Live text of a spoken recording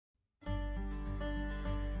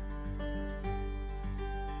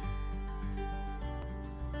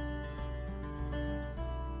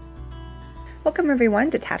Welcome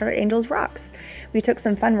everyone to Tattered Angels Rocks. We took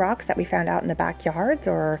some fun rocks that we found out in the backyards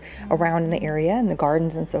or around in the area, in the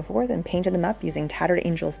gardens and so forth, and painted them up using Tattered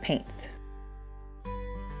Angels paints.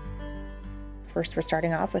 First, we're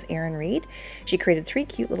starting off with Erin Reed. She created 3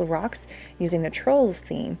 cute little rocks using the Trolls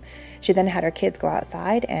theme. She then had her kids go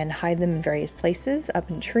outside and hide them in various places,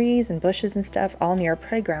 up in trees and bushes and stuff, all near a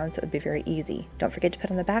playground, so it would be very easy. Don't forget to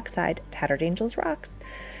put on the back side, Tattered Angels Rocks.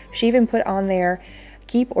 She even put on there,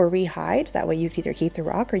 keep or rehide. That way you could either keep the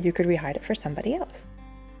rock or you could rehide it for somebody else.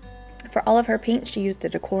 For all of her paint, she used the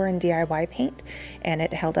decor and DIY paint, and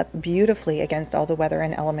it held up beautifully against all the weather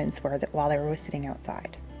and elements while they were sitting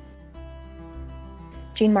outside.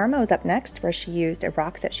 Jean Marma was up next, where she used a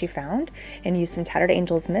rock that she found and used some Tattered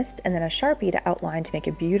Angels mist and then a Sharpie to outline to make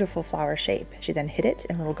a beautiful flower shape. She then hid it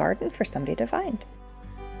in a little garden for somebody to find.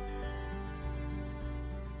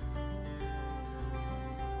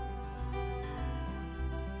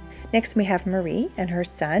 Next we have Marie and her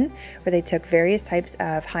son, where they took various types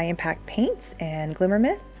of high impact paints and glimmer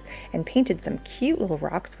mists and painted some cute little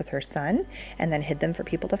rocks with her son and then hid them for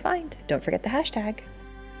people to find. Don't forget the hashtag.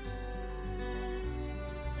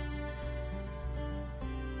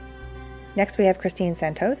 Next we have Christine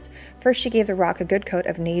Santos. First she gave the rock a good coat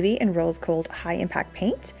of navy and rose gold high impact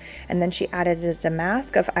paint, and then she added a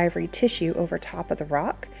damask of ivory tissue over top of the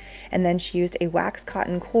rock, and then she used a wax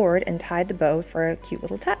cotton cord and tied the bow for a cute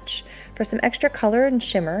little touch. For some extra color and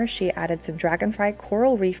shimmer, she added some dragonfly,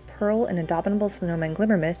 coral reef, pearl, and abominable snowman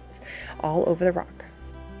glimmer mists all over the rock.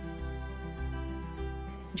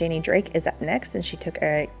 Janie Drake is up next, and she took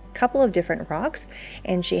a couple of different rocks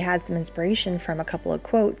and she had some inspiration from a couple of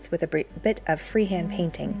quotes with a bit of freehand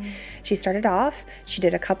painting. She started off, she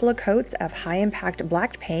did a couple of coats of high impact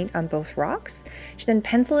black paint on both rocks. She then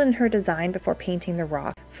penciled in her design before painting the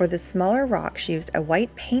rock. For the smaller rock, she used a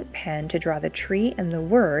white paint pen to draw the tree and the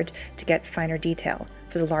word to get finer detail.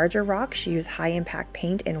 For the larger rock, she used high impact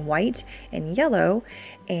paint in white and yellow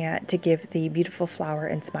and to give the beautiful flower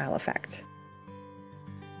and smile effect.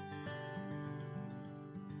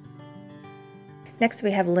 Next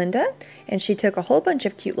we have Linda, and she took a whole bunch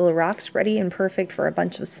of cute little rocks ready and perfect for a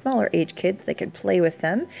bunch of smaller age kids. They could play with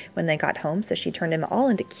them when they got home, so she turned them all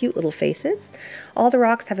into cute little faces. All the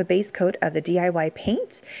rocks have a base coat of the DIY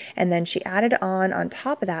paint, and then she added on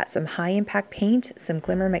top of that some high impact paint, some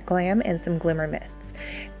glimmer glam, and some glimmer mists.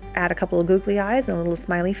 Add a couple of googly eyes and a little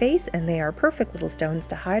smiley face, and they are perfect little stones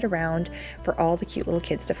to hide around for all the cute little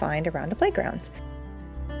kids to find around a playground.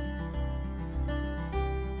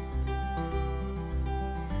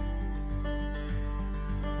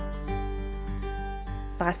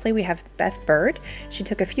 Lastly, we have Beth Bird. She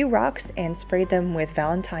took a few rocks and sprayed them with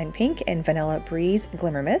Valentine Pink and Vanilla Breeze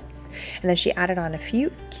glimmer mists, and then she added on a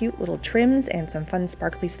few cute little trims and some fun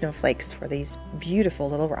sparkly snowflakes for these beautiful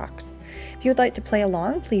little rocks. If you would like to play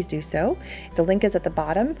along, please do so. The link is at the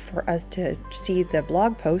bottom for us to see the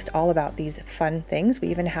blog post all about these fun things. We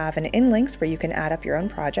even have an in links where you can add up your own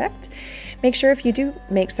project. Make sure if you do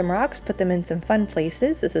make some rocks, put them in some fun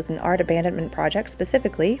places. This is an art abandonment project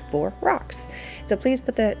specifically for rocks. So please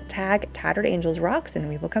put the tag Tattered Angels Rocks and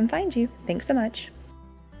we will come find you. Thanks so much.